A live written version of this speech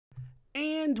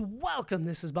And welcome,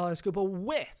 this is Baller Scoopa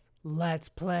with Let's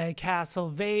Play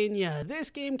Castlevania. This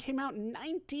game came out in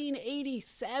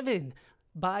 1987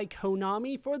 by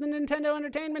Konami for the Nintendo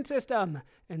Entertainment System.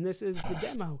 And this is the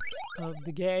demo of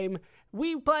the game.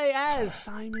 We play as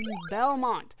Simon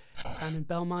Belmont. Simon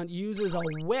Belmont uses a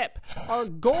whip. Our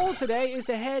goal today is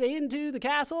to head into the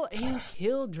castle and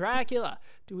kill Dracula.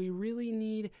 Do we really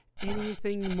need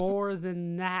anything more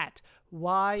than that?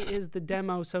 Why is the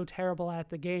demo so terrible at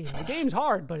the game? The game's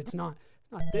hard, but it's not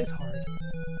this hard.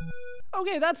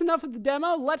 Okay, that's enough of the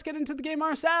demo. Let's get into the game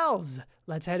ourselves.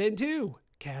 Let's head into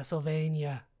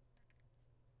Castlevania.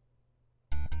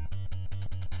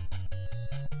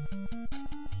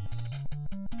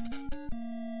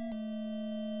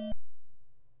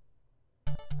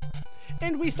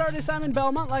 And we start as Simon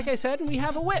Belmont, like I said, and we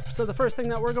have a whip. So the first thing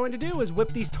that we're going to do is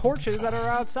whip these torches that are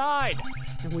outside.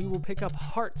 And we will pick up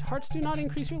hearts. Hearts do not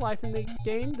increase your life in the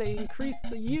game. They increase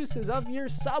the uses of your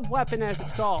sub-weapon, as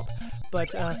it's called. But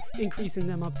increasing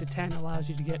them up to 10 allows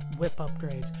you to get whip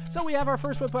upgrades. So we have our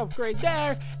first whip upgrade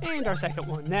there, and our second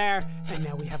one there. And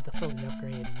now we have the fully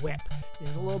upgraded whip. It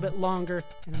is a little bit longer,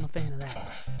 and I'm a fan of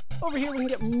that. Over here we can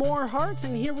get more hearts,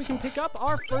 and here we can pick up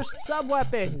our first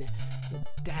sub-weapon,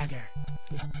 the dagger.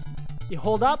 You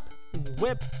hold up, and you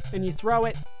whip, and you throw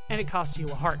it, and it costs you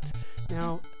a heart.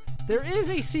 Now, there is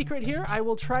a secret here. I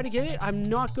will try to get it. I'm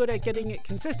not good at getting it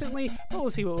consistently, but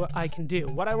we'll see what I can do.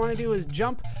 What I want to do is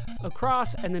jump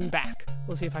across and then back.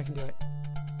 We'll see if I can do it.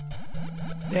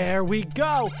 There we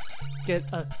go. Get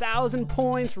 1,000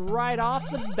 points right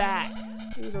off the bat.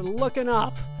 Things are looking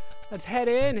up. Let's head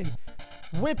in and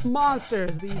whip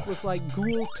monsters. These look like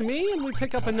ghouls to me, and we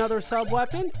pick up another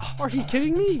sub-weapon. Oh, are you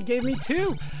kidding me? You gave me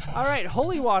two. All right,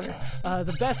 holy water,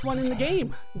 the best one in the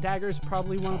game. Dagger's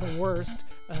probably one of the worst.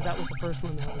 That was the first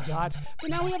one that we got. But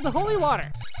now we have the holy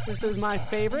water. This is my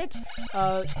favorite.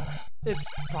 It's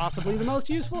possibly the most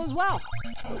useful as well.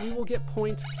 But we will get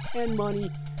points and money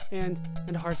and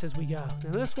hearts as we go.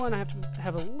 Now this one I have to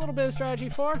have a little bit of strategy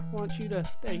for. I want you to,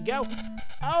 there you go.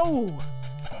 Oh!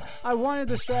 I wanted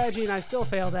the strategy and I still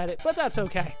failed at it, but that's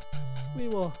okay. We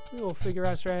will figure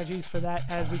out strategies for that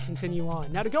as we continue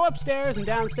on. Now to go upstairs and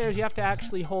downstairs, you have to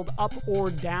actually hold up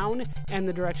or down and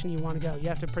the direction you want to go. You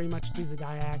have to pretty much do the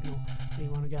diagonal where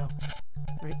you want to go.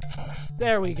 Right?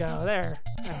 There we go, there.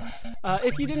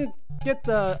 If you didn't get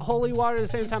the holy water the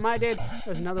same time I did,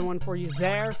 there's another one for you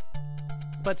there.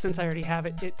 But since I already have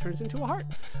it, it turns into a heart.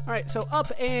 All right, so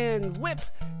up and whip,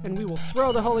 and we will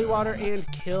throw the holy water and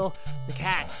kill the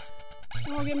cat.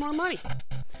 And we'll get more money.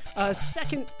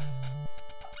 Second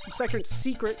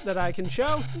secret that I can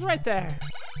show is right there.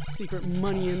 Secret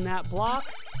money in that block,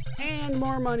 and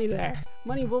more money there.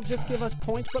 Money will just give us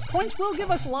points, but points will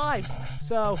give us lives.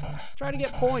 So try to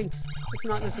get points. It's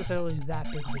not necessarily that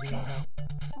big of a deal,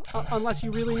 though. Unless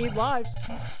you really need lives.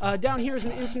 Down here is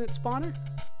an infinite spawner.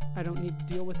 I don't need to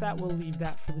deal with that. We'll leave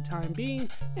that for the time being.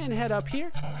 And head up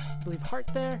here. I believe heart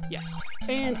there. Yes.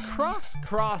 And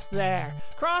cross there.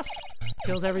 Cross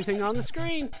kills everything on the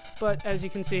screen. But as you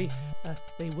can see,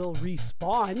 they will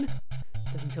respawn.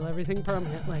 Doesn't kill everything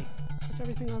permanently. Just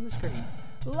everything on the screen.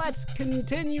 Let's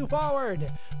continue forward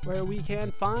where we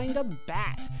can find a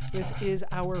bat. This is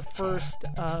our first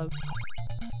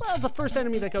well, the first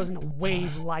enemy that goes in a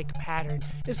wave-like pattern.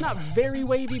 It's not very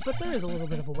wavy, but there is a little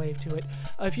bit of a wave to it.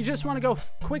 If you just want to go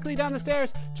quickly down the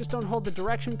stairs, just don't hold the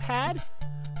direction pad.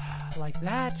 Like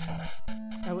that.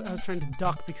 I was trying to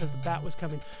duck because the bat was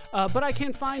coming. But I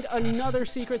can find another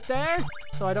secret there,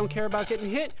 so I don't care about getting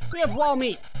hit. We have wall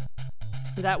meat.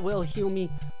 That will heal me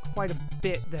quite a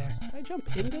bit there. Did I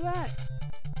jump into that?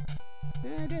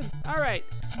 Yeah, I did. All right.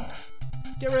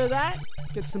 Get rid of that.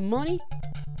 Get some money.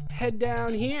 Head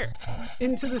down here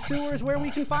into the sewers where we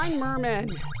can find mermen.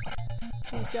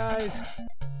 These guys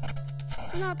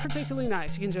are not particularly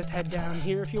nice. You can just head down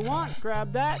here if you want.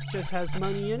 Grab that. Just has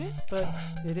money in it, but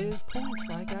it is points,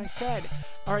 like I said.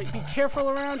 All right, be careful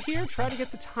around here. Try to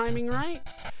get the timing right.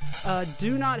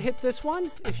 Do not hit this one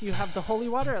if you have the holy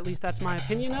water. At least that's my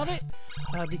opinion of it,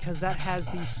 because that has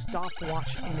the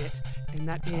stopwatch in it, and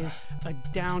that is a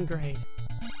downgrade.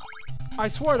 I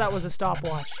swore that was a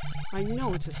stopwatch. I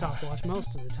know it's a stopwatch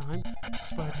most of the time,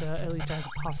 but at least it has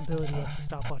a possibility of the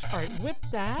stopwatch. All right, whip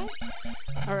that.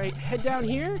 All right, head down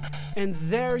here, and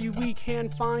there we can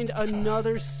find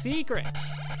another secret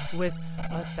with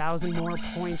 1,000 more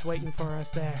points waiting for us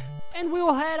there. And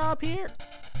we'll head up here,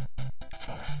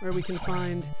 where we can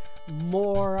find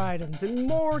more items and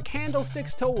more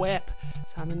candlesticks to whip.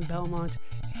 Simon Belmont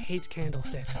hates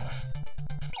candlesticks.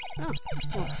 Oh,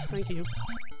 well, thank you.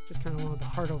 Just kind of wanted the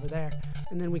heart over there.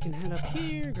 And then we can head up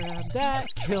here, grab that,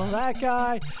 kill that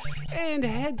guy, and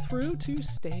head through to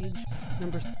stage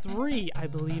number 3, I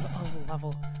believe, of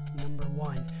level number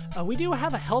 1. We do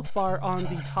have a health bar on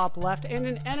the top left and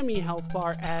an enemy health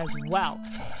bar as well.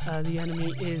 The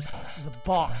enemy is the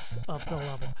boss of the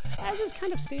level, as is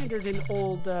kind of standard in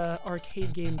old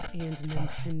arcade games and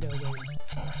Nintendo games.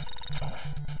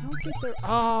 I don't think they're...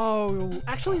 Oh,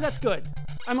 actually that's good.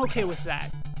 I'm okay with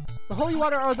that. The holy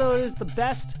water, although it is the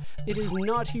best, it is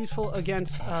not useful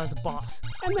against the boss.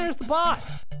 And there's the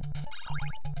boss!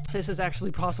 This is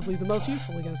actually possibly the most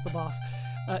useful against the boss.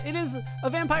 It is a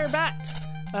vampire bat.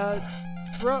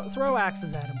 Throw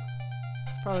axes at him.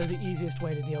 Probably the easiest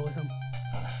way to deal with him.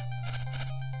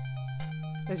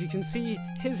 As you can see,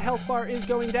 his health bar is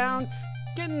going down.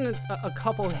 Getting a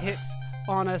couple hits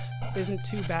on us isn't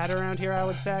too bad around here, I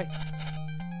would say.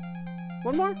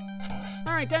 One more?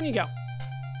 Alright, down you go.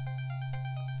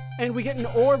 And we get an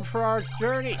orb for our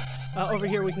journey. Over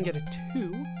here we can get a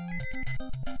 2.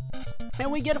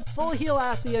 And we get a full heal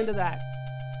at the end of that.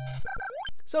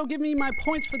 So give me my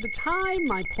points for the time,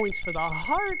 my points for the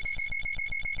hearts.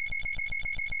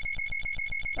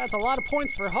 That's a lot of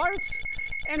points for hearts.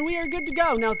 And we are good to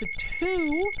go. Now the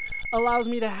 2 allows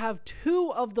me to have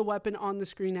 2 of the weapon on the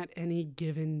screen at any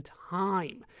given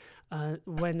time.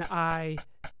 When I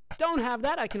don't have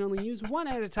that, I can only use 1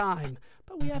 at a time.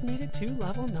 But we have made it to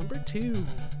level number 2.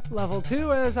 Level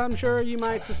 2, as I'm sure you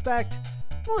might suspect,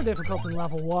 more difficult than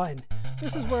level 1.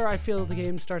 This is where I feel the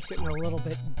game starts getting a little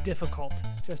bit difficult,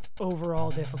 just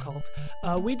overall difficult.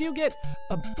 We do get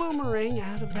a boomerang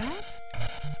out of that.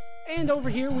 And over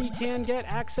here we can get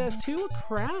access to a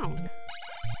crown.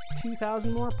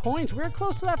 2,000 more points. We're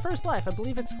close to that first life. I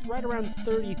believe it's right around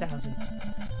 30,000.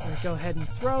 All right, go ahead and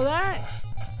throw that.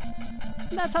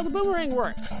 And that's how the boomerang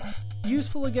works.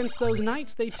 Useful against those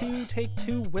knights. They too take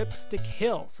 2 whips to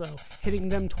kill, so hitting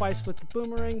them twice with the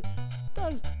boomerang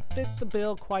does fit the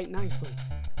bill quite nicely.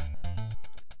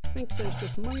 I think there's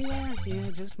just money there. Yeah,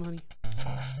 just money.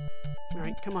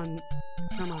 Alright, come on.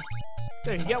 Come on.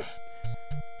 There you go.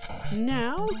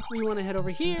 Now, we want to head over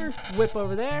here, whip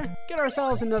over there, get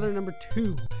ourselves another number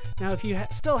 2. Now, if you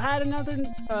still had another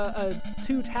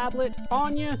 2 tablet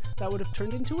on you, that would have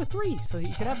turned into a 3. So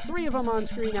you could have 3 of them on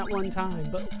screen at one time.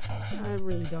 But I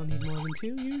really don't need more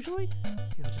than 2, usually.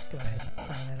 I'll just go ahead and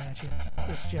throw that at you.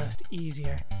 It's just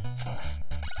easier.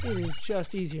 It is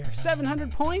just easier.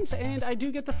 700 points, and I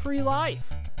do get the free life.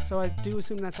 So I do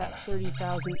assume that's at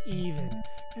 30,000 even.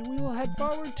 And we will head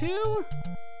forward to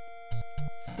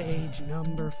stage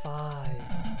number 5.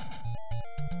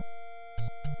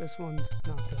 This one's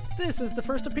not good. This is the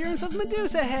first appearance of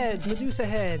Medusa Heads. Medusa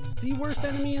Heads, the worst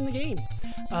enemy in the game.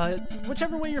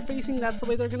 Whichever way you're facing, that's the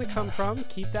way they're going to come from.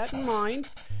 Keep that in mind.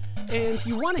 And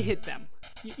you want to hit them.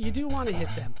 You do want to hit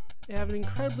them. They have an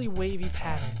incredibly wavy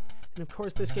pattern. And of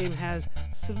course, this game has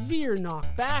severe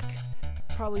knockback.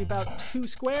 Probably about 2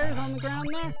 squares on the ground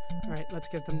there. All right, let's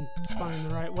get them spawning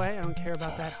the right way. I don't care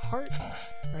about that heart.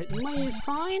 All right, money is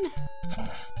fine.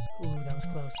 Ooh, that was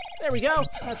close. There we go.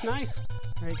 That's nice.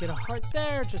 All right, get a heart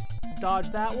there. Just dodge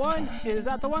that one. Is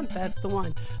that the one? That's the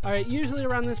one. All right, usually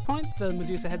around this point, the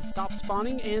Medusa head stops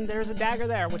spawning, and there's a dagger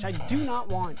there, which I do not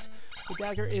want. The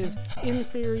dagger is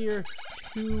inferior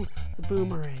to the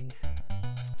boomerang.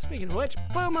 Speaking of which,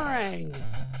 boomerang!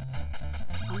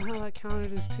 Somehow that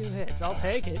counted as 2 hits. I'll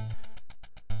take it.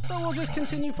 So we'll just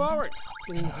continue forward.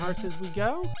 Getting hearts as we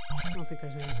go. I don't think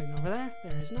there's anything over there.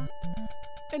 There is not.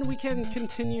 And we can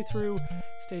continue through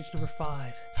stage number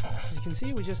 5. As you can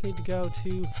see, we just need to go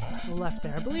to the left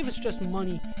there. I believe it's just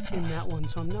money in that one,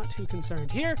 so I'm not too concerned.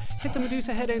 Here, hit the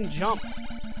Medusa head and jump.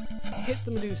 Hit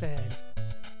the Medusa head.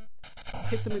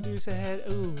 Hit the Medusa head.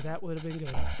 Ooh, that would have been good.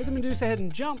 Hit the Medusa head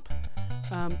and jump.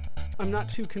 I'm not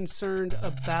too concerned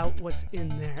about what's in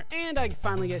there. And I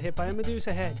finally get hit by a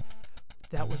Medusa head.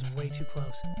 That was way too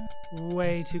close.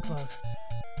 Way too close.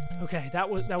 Okay, that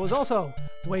was also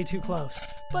way too close.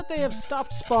 But they have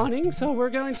stopped spawning, so we're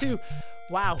going to...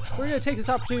 Wow, we're going to take this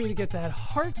opportunity to get that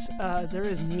heart. There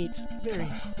is meat very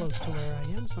close to where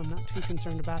I am, so I'm not too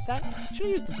concerned about that. Should have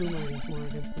used the boomerang more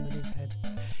against the Medusa heads.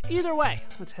 Either way,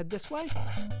 let's head this way.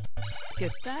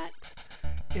 Get that.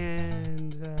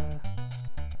 And...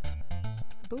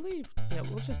 I believe, yeah,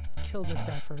 we'll just kill this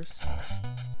guy first.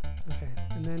 Okay,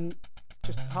 and then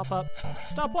just hop up.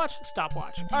 Stopwatch,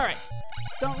 stopwatch. All right,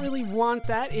 don't really want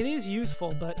that. It is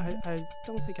useful, but I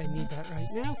don't think I need that right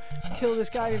now. Kill this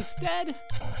guy instead.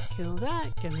 Kill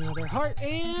that, get another heart,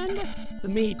 and the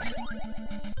meat.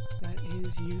 That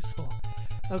is useful.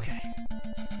 Okay,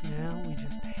 now we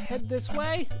just head this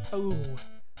way. Oh,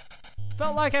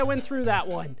 felt like I went through that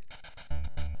one.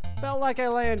 Felt like I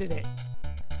landed it.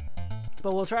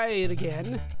 But we'll try it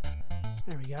again.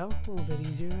 There we go. A little bit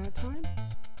easier that time.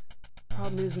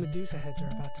 Problem is Medusa heads are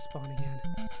about to spawn again.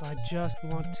 So I just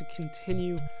want to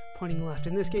continue pointing left.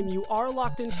 In this game, you are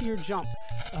locked into your jump.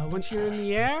 Once you're in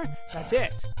the air, that's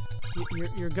it.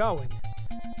 You're going.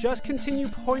 Just continue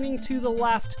pointing to the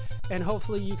left, and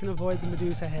hopefully you can avoid the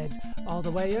Medusa heads all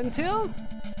the way until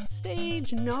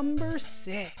stage number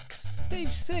 6. Stage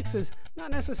 6 is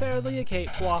not necessarily a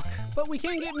cakewalk, but we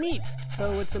can get meat,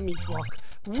 so it's a meat walk.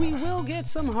 We will get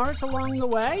some hearts along the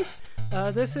way.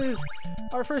 This is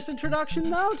our first introduction,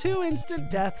 though, to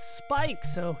instant death spike,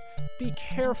 so be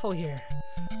careful here.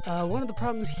 One of the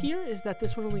problems here is that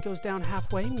this one only goes down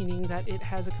halfway, meaning that it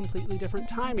has a completely different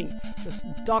timing. Just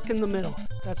duck in the middle.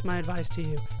 That's my advice to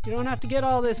you. You don't have to get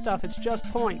all this stuff. It's just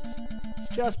points.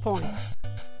 It's just points.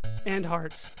 And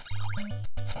hearts.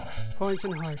 Points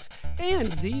and hearts.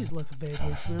 And these look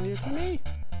vaguely familiar to me.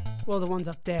 Well, the ones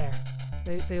up there.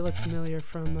 They look familiar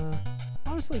from,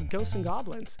 honestly, Ghosts and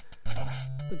Goblins.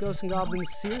 The Ghosts and Goblins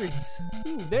series.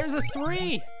 Ooh, there's a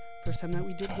 3! First time that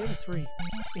we did get a 3.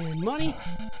 And money,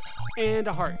 and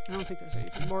a heart. I don't think there's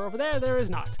anything more over there. There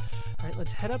is not. All right,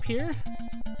 let's head up here.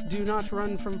 Do not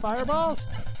run from fireballs.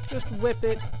 Just whip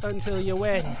it until you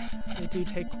win. They do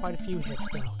take quite a few hits,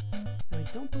 though. Now, I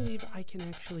don't believe I can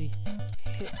actually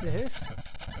hit this.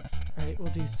 All right,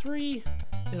 we'll do 3.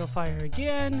 It'll fire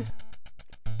again.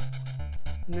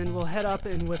 And then we'll head up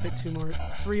and whip it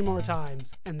 3 more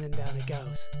times, and then down it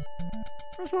goes.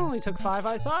 First one only took 5,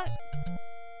 I thought.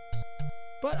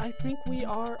 But I think we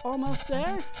are almost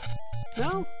there.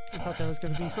 No? I thought there was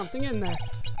going to be something in there.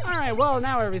 Alright, well,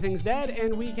 now everything's dead,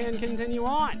 and we can continue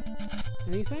on.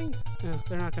 Anything? No,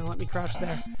 they're not going to let me crouch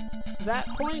there. At that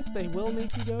point, they will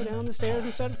make you go down the stairs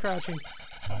instead of crouching.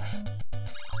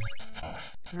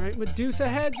 Alright, Medusa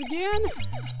heads again.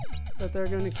 But they're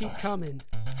going to keep coming.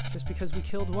 Just because we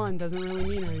killed one doesn't really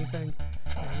mean anything.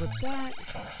 Alright, with that.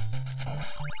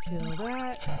 Kill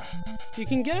that. If you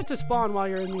can get it to spawn while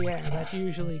you're in the air, that's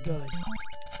usually good.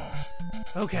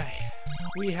 Okay,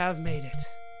 we have made it.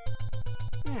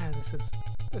 Yeah, this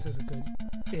is a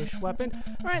good-ish weapon.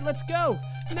 All right, let's go.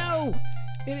 No,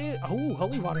 it is. Oh,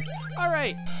 holy water. All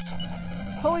right,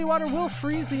 holy water will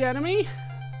freeze the enemy.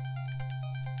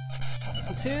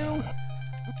 2.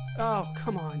 Oh,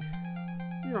 come on.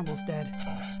 You're almost dead.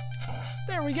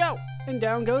 There we go. And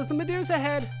down goes the Medusa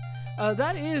head.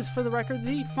 That is, for the record,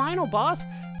 the final boss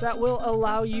that will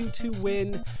allow you to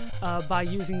win by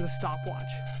using the stopwatch.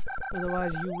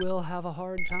 Otherwise, you will have a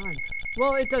hard time.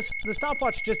 Well, the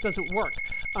stopwatch just doesn't work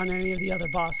on any of the other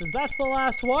bosses. That's the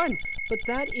last one. But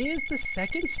that is the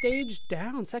second stage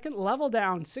down, second level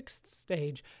down, 6th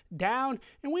stage down,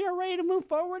 and we are ready to move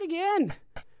forward again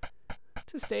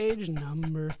to stage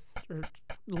number,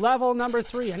 level number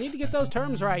 3. I need to get those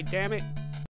terms right, damn it.